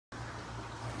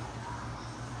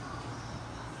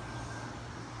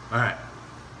Alright,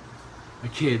 my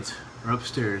kids are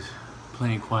upstairs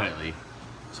playing quietly,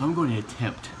 so I'm going to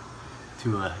attempt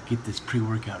to get this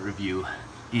pre-workout review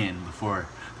in before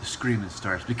the screaming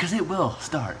starts, because it will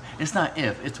start. It's not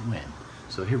if, it's when.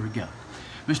 So here we go.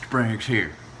 Mr. Bragg's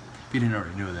here. If you didn't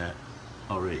already know that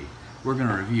already, we're going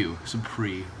to review some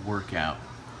pre-workout,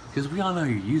 because we all know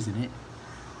you're using it.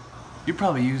 You're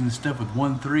probably using stuff with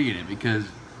 1-3 in it because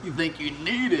you think you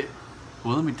need it.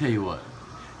 Well, let me tell you what.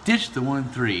 Ditch the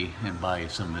 1-3 and buy you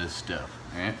some of this stuff,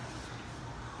 alright?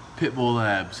 Pitbull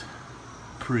Labs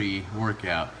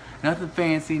pre-workout. Nothing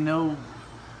fancy, no,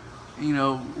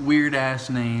 weird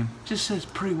ass name. Just says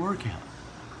pre-workout.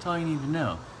 That's all you need to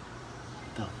know.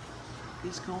 What the fuck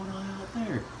is going on out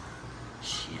there?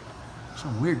 Shit.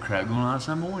 Some weird crap going on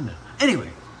outside my window.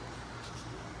 Anyway.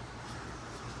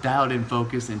 Dialed in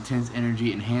focus, intense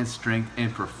energy, enhanced strength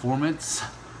and performance.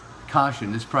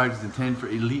 Caution, this product is intended for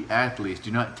elite athletes.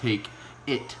 Do not take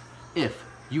it if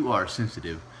you are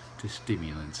sensitive to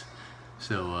stimulants.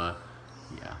 So,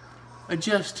 yeah.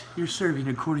 Adjust your serving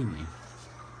accordingly.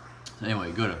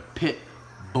 Anyway, go to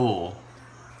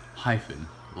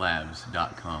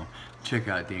pitbull-labs.com. Check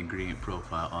out the ingredient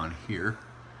profile on here.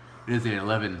 It is an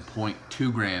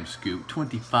 11.2 gram scoop,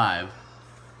 25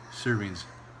 servings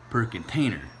per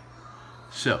container.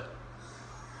 So,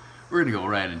 we're gonna go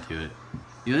right into it.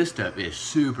 This stuff is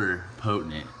super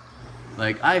potent.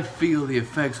 Like, I feel the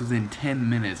effects within 10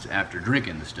 minutes after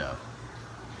drinking the stuff.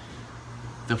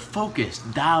 The focus,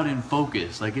 dialed in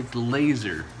focus, like it's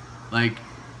laser. Like,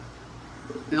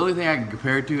 the only thing I can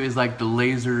compare it to is like the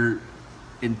laser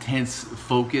intense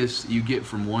focus you get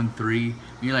from 1-3.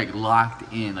 You're like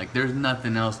locked in, like there's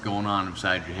nothing else going on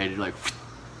inside your head. You're like,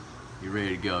 you're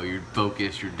ready to go, you're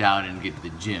focused, you're dialed in to get to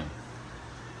the gym.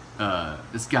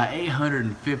 It's got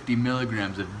 850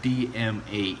 milligrams of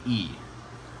DMAE.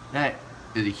 That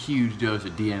is a huge dose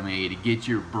of DMAE to get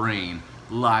your brain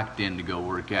locked in to go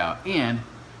work out. And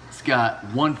it's got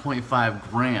 1.5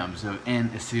 grams of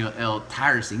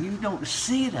N-acetyl-L-tyrosine. You don't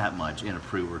see that much in a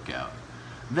pre-workout.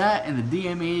 That and the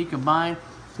DMAE combined,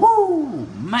 woo,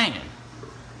 man,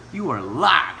 you are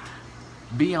locked,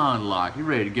 beyond locked. You're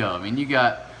ready to go. I mean, you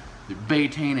got the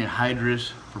betaine and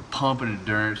hydrous for pump and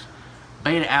endurance,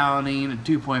 beta-alanine at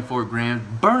 2.4 grams,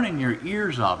 burning your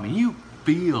ears off. I mean, you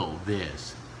feel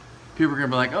this. People are gonna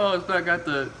be like, oh, it's not got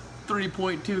the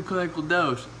 3.2 clinical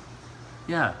dose.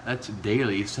 Yeah, that's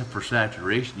daily, except for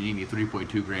saturation. You need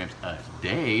 3.2 grams a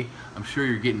day. I'm sure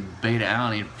you're getting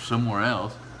beta-alanine from somewhere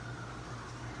else.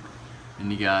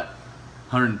 And you got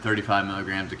 135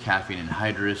 milligrams of caffeine and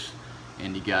hydrous,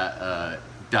 and you got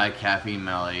dicaffeine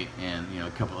malate and a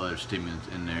couple other stimulants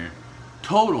in there.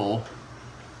 Total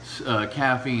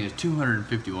caffeine is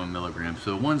 251 milligrams.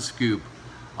 So one scoop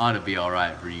ought to be all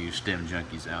right for you stem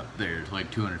junkies out there. It's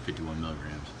like 251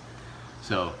 milligrams.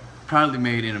 So proudly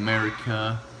made in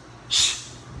America.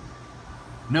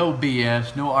 No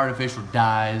BS, no artificial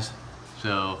dyes.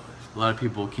 So a lot of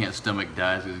people can't stomach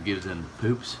dyes because it gives them the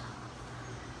poops.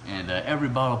 And every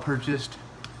bottle purchased,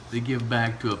 they give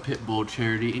back to a Pitbull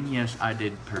charity. And yes, I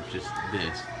did purchase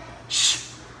this.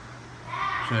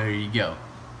 So there you go.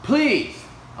 Please,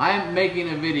 I am making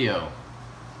a video.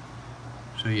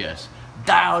 So yes,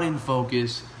 dialed in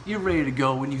focus. You're ready to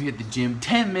go when you hit the gym.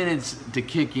 10 minutes to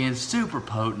kick in, super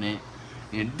potent.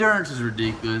 The endurance is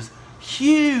ridiculous.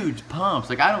 Huge pumps.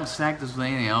 Like, I don't stack this with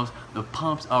anything else. The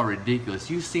pumps are ridiculous.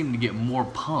 You seem to get more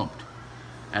pumped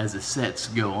as the sets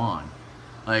go on.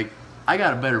 Like, I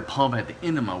got a better pump at the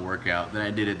end of my workout than I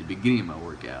did at the beginning of my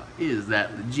workout. It is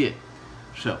that legit.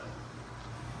 So,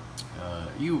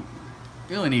 you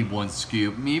only need one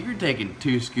scoop. I mean, if you're taking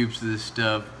 2 scoops of this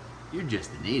stuff, you're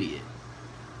just an idiot.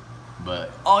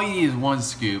 But all you need is 1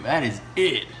 scoop. That is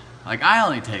it. Like, I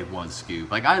only take 1 scoop.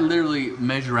 Like, I literally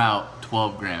measure out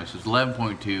 12 grams. So it's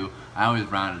 11.2. I always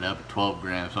round it up at 12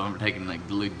 grams. So I'm taking like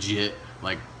legit,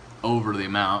 like over the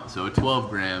amount. So at 12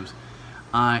 grams,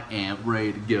 I am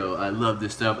ready to go. I love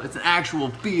this stuff. It's an actual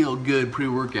feel-good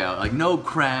pre-workout. Like, no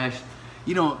crash.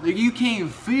 You can't even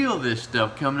feel this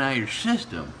stuff coming out of your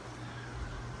system.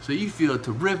 So you feel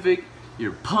terrific.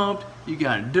 You're pumped. You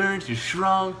got endurance. You're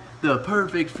strong. The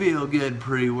perfect feel-good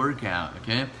pre-workout,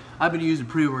 okay? I've been using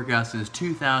pre-workout since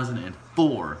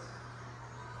 2004.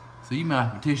 So you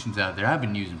mathematicians out there, I've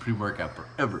been using pre-workout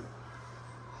forever.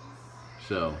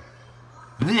 So,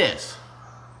 this,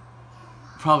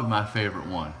 probably my favorite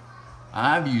one.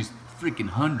 I've used freaking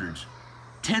hundreds,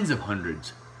 tens of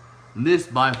hundreds. And this,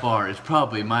 by far, is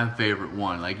probably my favorite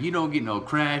one. Like, you don't get no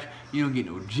crash, you don't get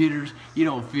no jitters, you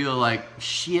don't feel like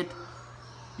shit.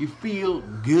 You feel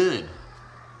good.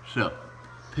 So,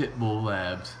 Pitbull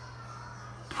Labs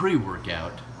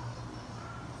pre-workout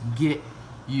get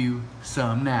you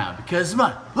some now because come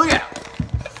on, look out.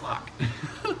 Fuck.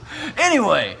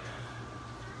 Anyway,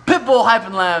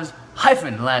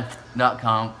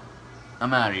 Pitbull-labs-left.com.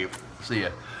 I'm out of here. See ya.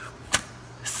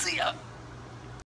 See ya.